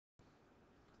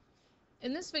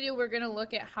In this video, we're going to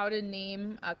look at how to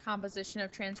name a composition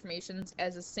of transformations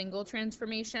as a single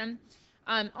transformation.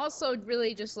 Also,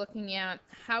 really just looking at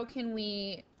how can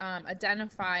we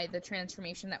identify the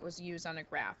transformation that was used on a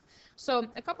graph. So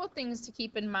a couple of things to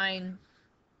keep in mind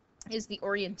is the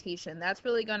orientation. That's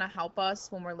really going to help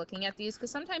us when we're looking at these,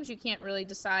 because sometimes you can't really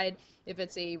decide if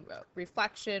it's a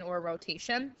reflection or a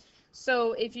rotation.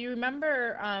 So if you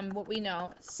remember what we know,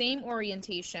 same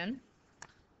orientation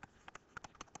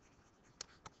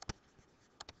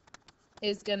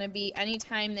is going to be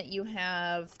anytime that you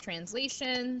have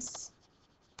translations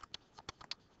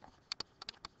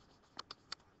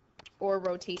or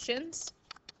rotations,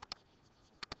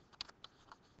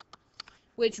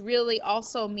 which really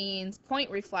also means point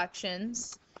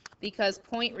reflections, because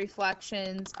point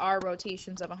reflections are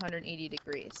rotations of 180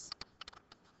 degrees.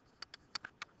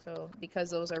 So because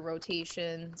those are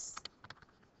rotations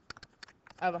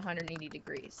of 180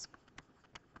 degrees.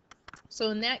 So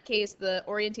in that case, the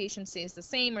orientation stays the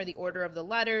same, or the order of the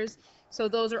letters. So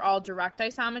those are all direct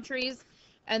isometries.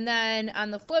 And then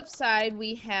on the flip side,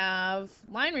 we have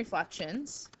line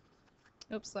reflections.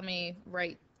 Oops, let me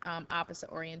write opposite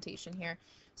orientation here.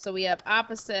 So we have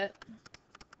opposite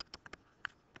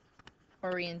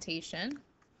orientation,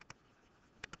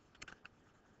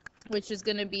 which is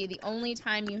going to be the only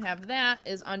time you have that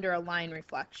is under a line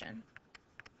reflection.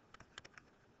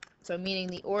 So meaning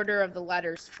the order of the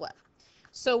letters flip.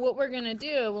 So what we're going to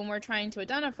do when we're trying to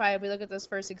identify, if we look at this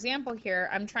first example here,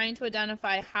 I'm trying to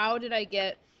identify how did I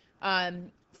get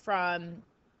from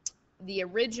the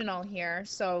original here.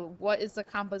 So what is the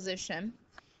composition?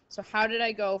 So how did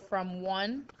I go from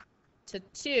 1 to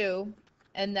 2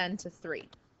 and then to 3?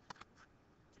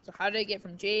 So how did I get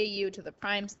from JAU to the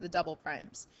primes to the double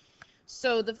primes?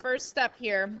 So the first step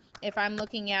here, if I'm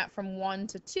looking at from 1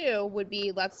 to 2, would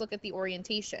be, let's look at the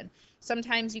orientation.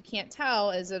 Sometimes you can't tell,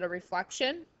 is it a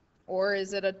reflection or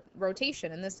is it a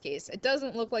rotation in this case? It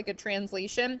doesn't look like a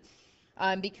translation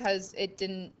because it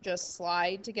didn't just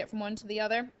slide to get from one to the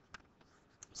other.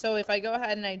 So if I go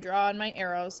ahead and I draw on my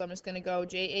arrows, so I'm just going to go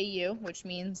JAU, which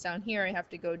means down here I have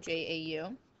to go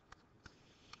JAU.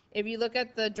 If you look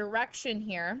at the direction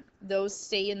here, those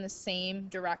stay in the same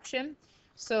direction.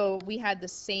 So we had the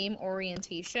same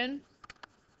orientation,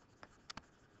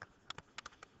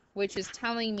 which is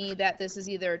telling me that this is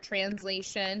either a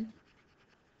translation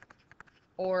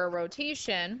or a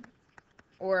rotation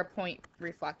or a point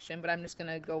reflection, but I'm just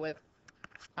going to go with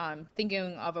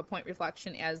thinking of a point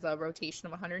reflection as a rotation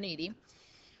of 180.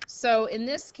 So in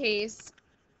this case,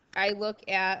 I look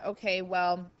at, okay,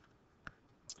 well,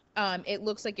 it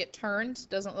looks like it turned,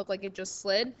 doesn't look like it just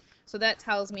slid. So that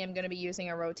tells me I'm going to be using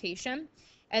a rotation.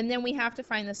 And then we have to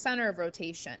find the center of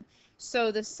rotation.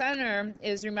 So the center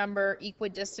is, remember,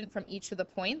 equidistant from each of the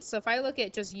points. So if I look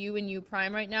at just U and U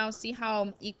prime right now, see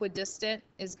how equidistant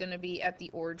is going to be at the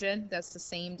origin. That's the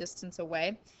same distance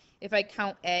away. If I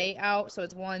count A out, so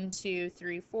it's 1, 2,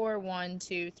 3, 4, 1,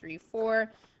 2, 3,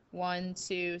 4, 1,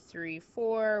 2, 3,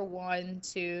 4, 1,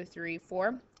 2, 3,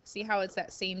 4. See how it's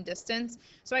that same distance?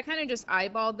 So I kind of just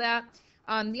eyeballed that.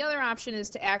 The other option is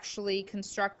to actually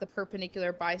construct the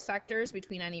perpendicular bisectors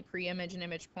between any pre-image and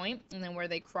image point, and then where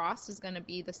they cross is going to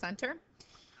be the center.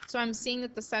 So I'm seeing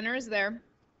that the center is there,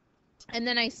 and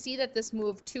then I see that this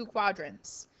moved 2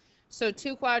 quadrants. So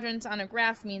 2 quadrants on a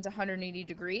graph means 180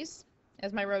 degrees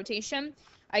as my rotation.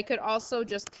 I could also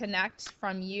just connect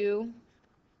from U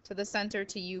to the center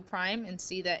to U prime and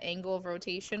see that angle of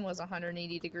rotation was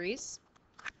 180 degrees.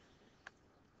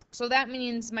 So that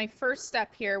means my first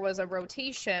step here was a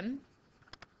rotation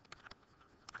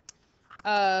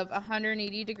of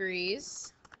 180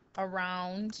 degrees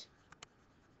around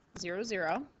 0,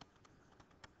 0.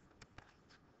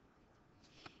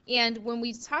 And when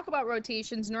we talk about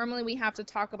rotations, normally we have to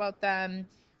talk about them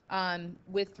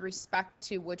with respect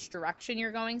to which direction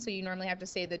you're going. So you normally have to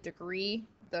say the degree,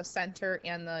 the center,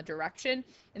 and the direction.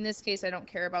 In this case, I don't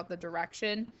care about the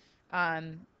direction.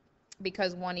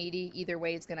 Because 180 either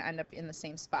way is going to end up in the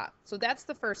same spot. So that's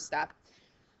the first step.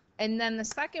 And then the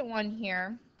second one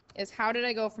here is, how did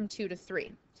I go from 2 to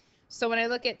 3? So when I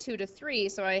look at 2 to 3,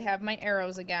 so I have my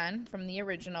arrows again from the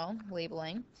original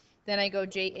labeling. Then I go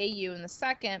JAU in the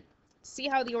second. See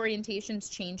how the orientation's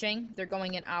changing? They're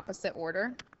going in opposite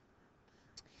order.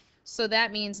 So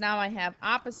that means now I have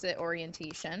opposite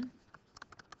orientation.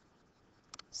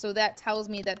 So that tells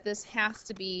me that this has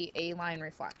to be a line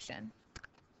reflection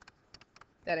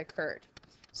that occurred.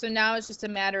 So now it's just a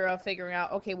matter of figuring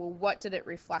out, okay, well, what did it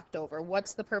reflect over?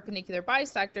 What's the perpendicular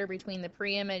bisector between the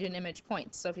pre-image and image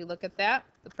points? So if you look at that,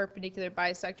 the perpendicular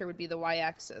bisector would be the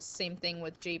y-axis. Same thing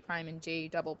with J prime and J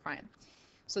double prime.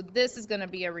 So this is going to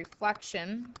be a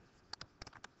reflection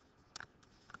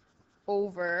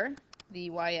over the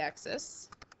y-axis.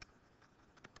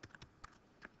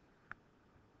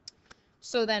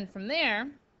 So then from there,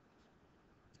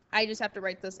 I just have to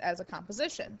write this as a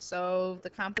composition. So the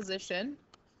composition,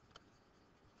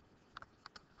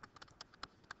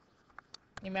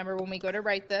 remember when we go to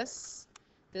write this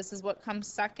is what comes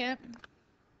second,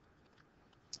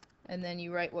 and then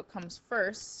you write what comes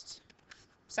first,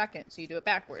 second, so you do it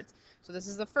backwards. So this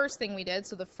is the first thing we did.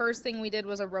 So the first thing we did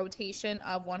was a rotation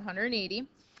of 180.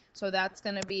 So that's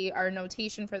going to be, our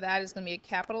notation for that is going to be a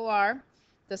capital R.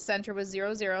 The center was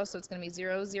 0, 0, so it's going to be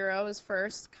 0, 0 is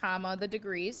first, comma, the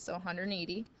degrees, so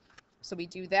 180. So we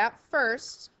do that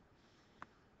first,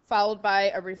 followed by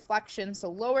a reflection,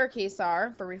 so lowercase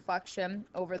r for reflection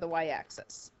over the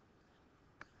y-axis.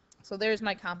 So there's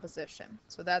my composition.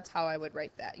 So that's how I would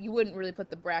write that. You wouldn't really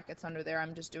put the brackets under there.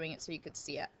 I'm just doing it so you could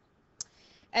see it.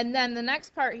 And then the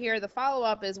next part here, the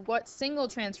follow-up, is what single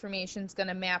transformation is going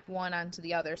to map one onto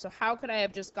the other. So how could I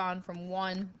have just gone from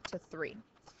 1 to 3?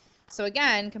 So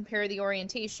again, compare the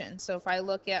orientation. So if I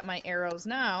look at my arrows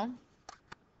now,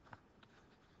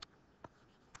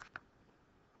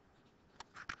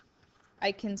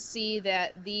 I can see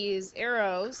that these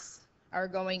arrows are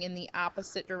going in the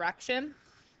opposite direction.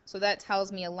 So that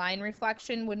tells me a line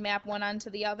reflection would map one onto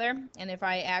the other. And if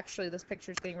I actually, this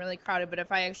picture is getting really crowded, but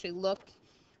if I actually look,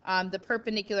 the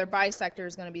perpendicular bisector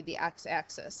is going to be the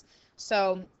x-axis.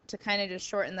 So to kind of just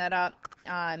shorten that up,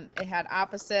 it had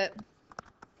opposite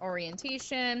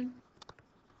orientation.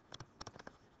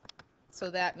 So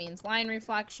that means line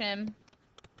reflection.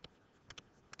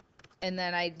 And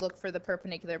then I'd look for the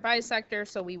perpendicular bisector,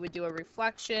 so we would do a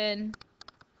reflection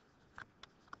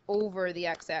over the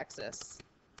x-axis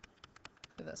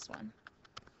for this one.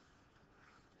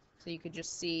 So you could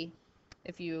just see,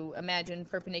 if you imagine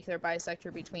perpendicular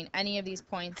bisector between any of these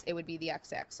points, it would be the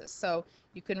x-axis. So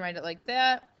you can write it like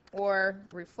that, or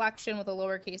reflection with a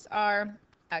lowercase r,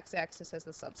 x-axis as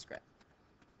the subscript.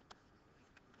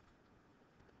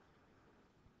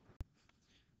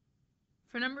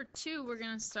 For number 2, we're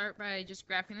going to start by just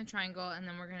graphing the triangle, and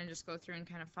then we're going to just go through and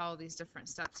kind of follow these different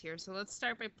steps here. So let's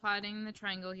start by plotting the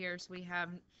triangle here. So we have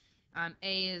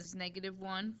A is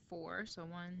 -1, 4. So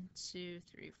 1, 2,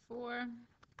 3, 4.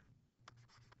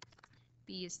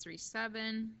 B is 3,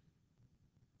 7.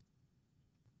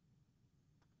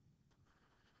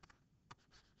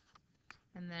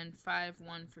 And then 5,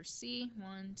 1 for C.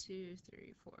 1, 2,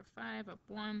 3, 4, 5, up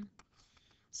 1.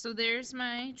 So there's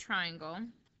my triangle.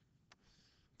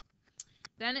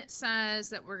 Then it says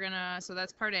that we're gonna, so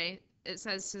that's part A. It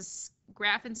says to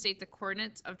graph and state the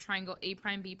coordinates of triangle A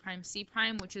prime, B prime, C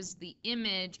prime, which is the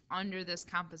image under this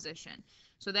composition.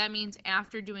 So that means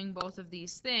after doing both of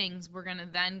these things, we're gonna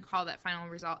then call that final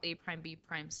result A prime, B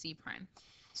prime, C prime.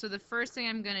 So the first thing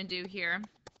I'm gonna do here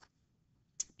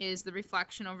is the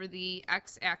reflection over the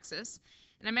x-axis.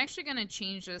 And I'm actually gonna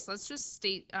change this. Let's just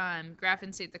state, graph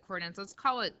and state the coordinates. Let's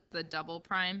call it the double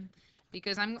prime,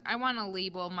 because I want to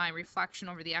label my reflection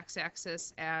over the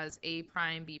x-axis as A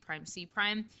prime, B prime, C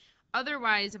prime.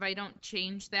 Otherwise, if I don't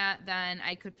change that, then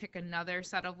I could pick another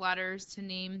set of letters to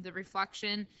name the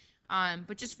reflection.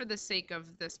 But just for the sake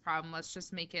of this problem, let's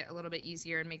just make it a little bit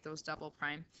easier and make those double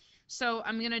prime. So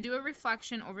I'm going to do a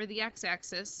reflection over the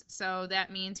x-axis. So that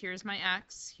means here's my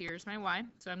x, here's my y.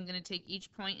 So I'm going to take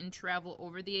each point and travel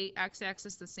over the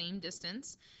x-axis the same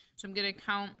distance. So I'm going to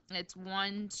count, it's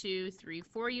 1, 2, 3,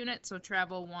 4 units, so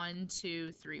travel 1,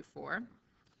 2, 3, 4.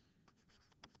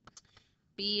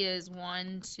 B is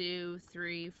 1, 2,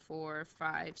 3, 4,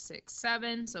 5, 6,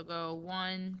 7, so go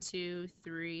 1, 2,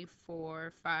 3,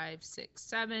 4, 5, 6,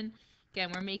 7.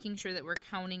 Again, we're making sure that we're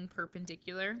counting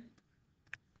perpendicular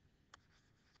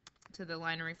to the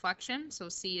line of reflection. So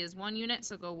C is 1 unit,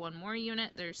 so go 1 more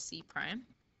unit, there's C prime.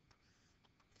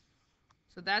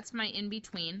 So that's my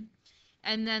in-between.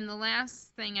 And then the last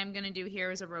thing I'm going to do here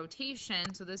is a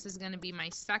rotation. So this is going to be my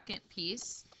second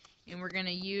piece, and we're going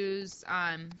to use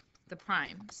the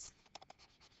primes.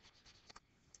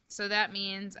 So that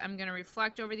means I'm going to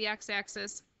reflect over the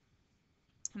x-axis,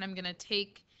 and I'm going to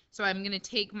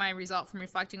take my result from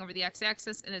reflecting over the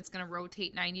x-axis, and it's going to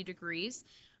rotate 90 degrees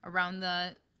around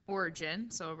the origin.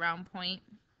 So around point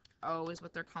O is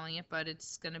what they're calling it, but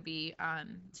it's going to be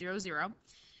 0, 0.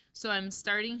 So I'm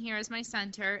starting here as my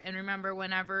center, and remember,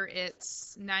 whenever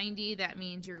it's 90, that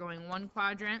means you're going 1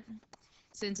 quadrant.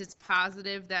 Since it's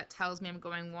positive, that tells me I'm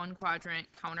going 1 quadrant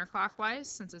counterclockwise,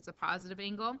 since it's a positive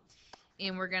angle.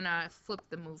 And we're going to flip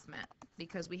the movement,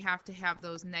 because we have to have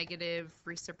those negative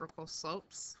reciprocal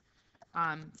slopes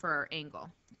for our angle,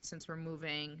 since we're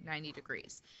moving 90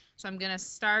 degrees. So I'm going to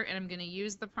start, and I'm going to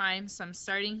use the prime. So I'm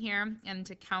starting here, and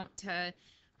to count to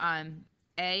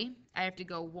A, I have to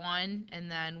go 1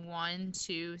 and then 1,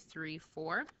 2, 3,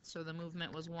 4. So the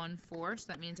movement was 1, 4. So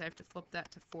that means I have to flip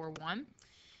that to 4, 1.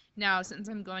 Now, since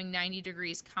I'm going 90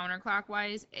 degrees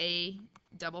counterclockwise, A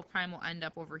double prime will end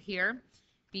up over here.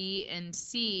 B and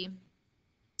C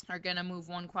are going to move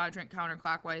 1 quadrant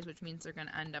counterclockwise, which means they're going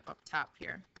to end up top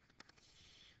here.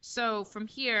 So from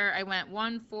here, I went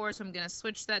 1, 4, so I'm going to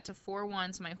switch that to 4,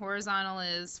 1. So my horizontal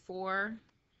is 4,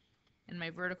 and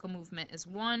my vertical movement is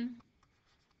 1.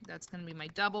 That's going to be my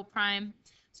double prime.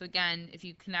 So again, if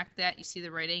you connect that, you see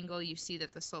the right angle, you see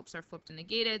that the slopes are flipped and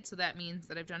negated, so that means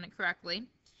that I've done it correctly.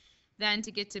 Then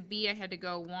to get to B, I had to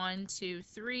go 1, 2,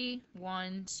 3,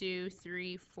 1, 2,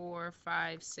 3, 4,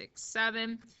 5, 6,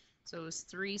 7. So it was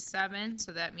 3, 7.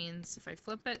 So that means if I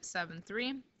flip it, 7,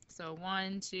 3. So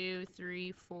 1, 2,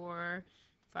 3, 4,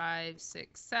 5,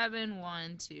 6, 7,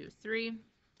 1, 2, 3.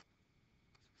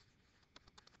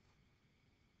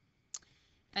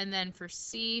 And then for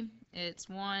C, it's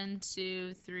 1,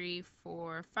 2, 3,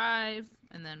 4, 5,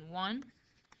 and then 1.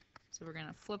 So we're going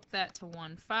to flip that to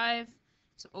 1, 5.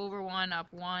 So over 1, up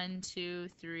 1, 2,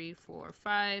 3, 4,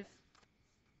 5.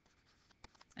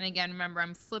 And again, remember,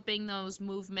 I'm flipping those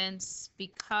movements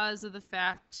because of the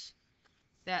fact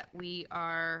that we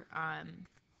are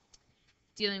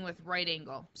dealing with right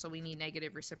angle. So we need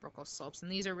negative reciprocal slopes.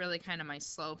 And these are really kind of my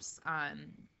slopes.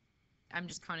 I'm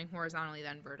just counting horizontally,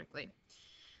 then vertically.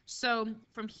 So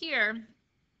from here,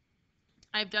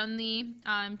 I've done the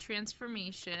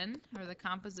transformation or the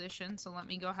composition. So let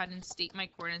me go ahead and state my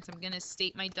coordinates. I'm going to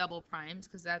state my double primes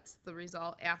because that's the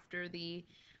result after the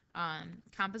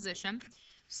composition.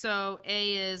 So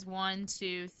A is 1,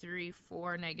 2, 3,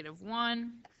 4, negative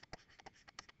 1.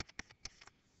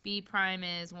 B prime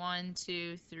is 1,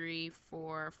 2, 3,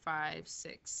 4, 5,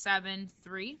 6, 7,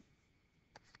 3.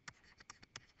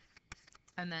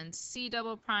 And then C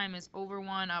double prime is over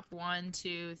 1, up 1,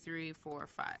 2, 3, 4,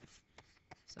 5.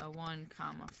 So 1,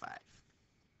 5.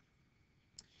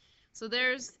 So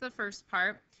there's the first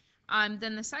part.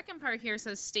 Then the second part here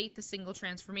says state the single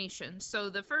transformation. So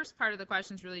the first part of the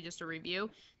question is really just a review.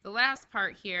 The last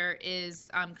part here is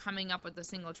coming up with the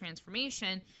single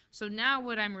transformation. So now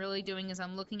what I'm really doing is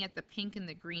I'm looking at the pink and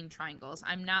the green triangles.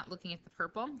 I'm not looking at the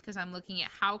purple because I'm looking at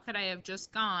how could I have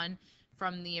just gone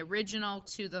from the original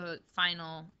to the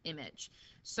final image.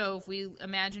 So if we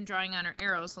imagine drawing on our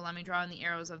arrows, so let me draw on the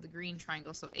arrows of the green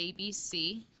triangle. So A, B,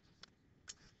 C.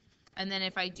 And then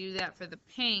if I do that for the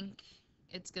pink,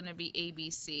 it's going to be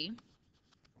ABC.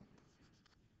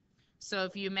 So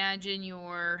if you imagine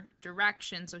your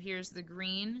direction, so here's the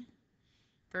green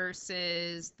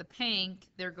versus the pink,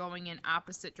 they're going in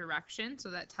opposite direction. So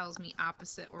that tells me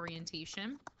opposite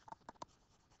orientation.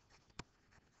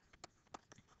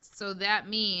 So that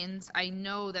means I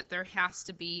know that there has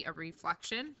to be a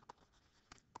reflection.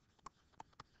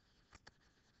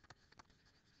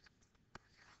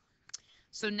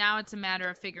 So now it's a matter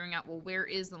of figuring out, well, where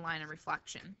is the line of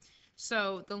reflection?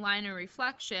 So the line of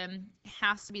reflection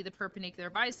has to be the perpendicular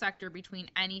bisector between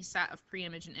any set of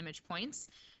pre-image and image points.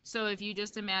 So if you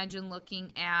just imagine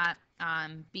looking at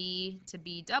B to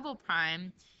B double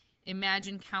prime,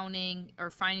 imagine counting or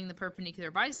finding the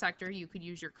perpendicular bisector. You could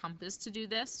use your compass to do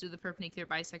this, do the perpendicular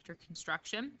bisector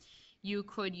construction. You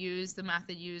could use the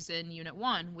method used in Unit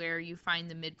 1 where you find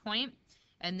the midpoint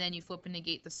and then you flip and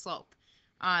negate the slope.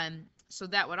 So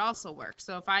that would also work.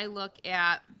 So if I look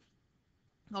at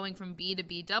going from B to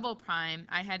B double prime,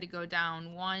 I had to go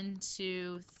down 1,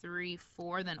 2, 3,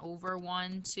 4, then over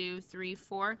 1, 2, 3,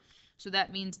 4. So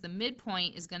that means the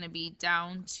midpoint is going to be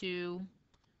down 2,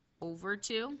 over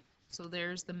 2. So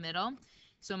there's the middle.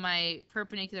 So my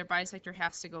perpendicular bisector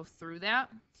has to go through that.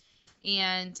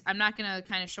 And I'm not going to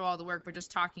kind of show all the work, but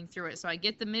just talking through it. So I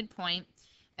get the midpoint,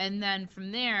 and then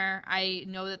from there, I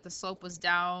know that the slope was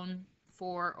down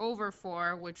 4 over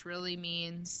 4, which really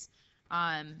means,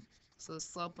 so the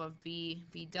slope of B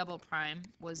double prime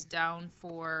was down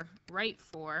 4, right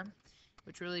 4,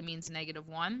 which really means negative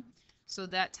 1. So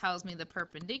that tells me the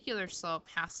perpendicular slope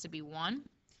has to be 1.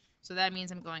 So that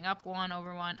means I'm going up 1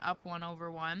 over 1, up 1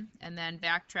 over 1, and then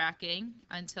backtracking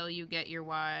until you get your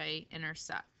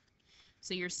y-intercept.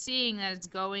 So you're seeing that it's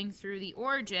going through the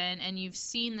origin, and you've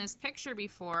seen this picture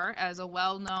before as a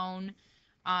well-known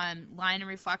line of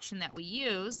reflection that we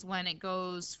use when it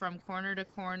goes from corner to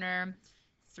corner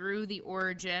through the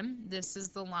origin. This is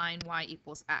the line y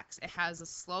equals x. It has a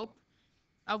slope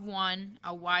of 1,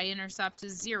 a y-intercept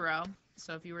is 0.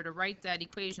 So if you were to write that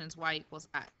equation, it's y equals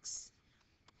x.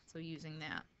 So using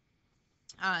that.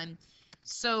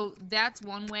 So that's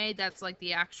one way. That's like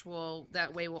the actual,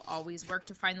 that way will always work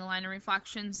to find the line of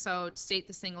reflection. So to state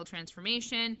the single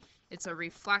transformation, it's a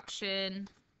reflection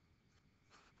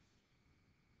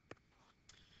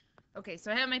Okay,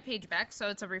 so I have my page back. So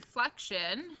it's a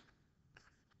reflection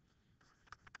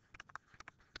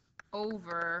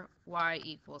over y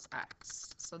equals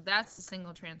x. So that's the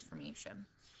single transformation.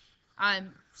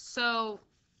 So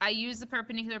I used the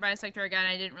perpendicular bisector again.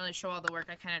 I didn't really show all the work.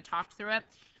 I kind of talked through it.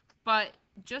 But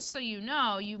just so you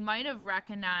know, you might have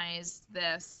recognized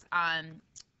this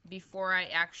before I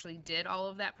actually did all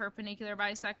of that perpendicular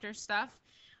bisector stuff.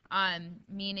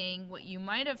 Meaning what you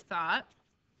might have thought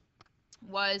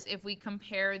was if we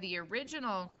compare the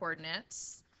original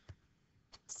coordinates,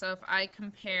 so if I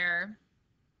compare,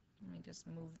 let me just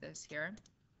move this here.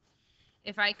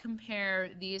 If I compare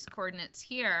these coordinates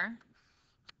here,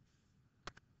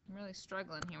 I'm really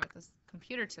struggling here with this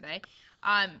computer today.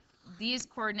 These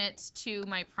coordinates to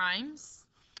my primes,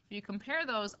 if you compare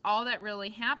those, all that really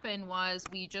happened was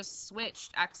we just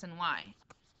switched x and y.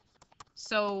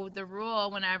 So the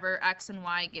rule, whenever x and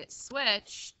y get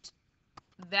switched,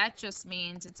 that just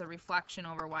means it's a reflection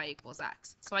over y equals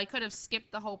x. So I could have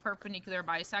skipped the whole perpendicular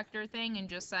bisector thing and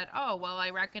just said, oh, well,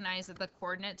 I recognize that the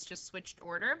coordinates just switched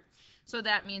order. So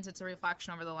that means it's a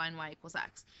reflection over the line y equals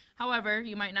x. However,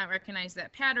 you might not recognize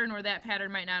that pattern, or that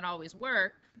pattern might not always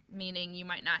work, meaning you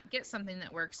might not get something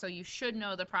that works. So you should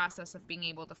know the process of being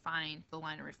able to find the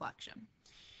line of reflection.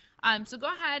 So go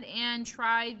ahead and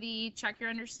try the check your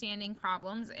understanding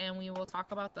problems, and we will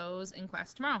talk about those in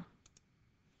class tomorrow.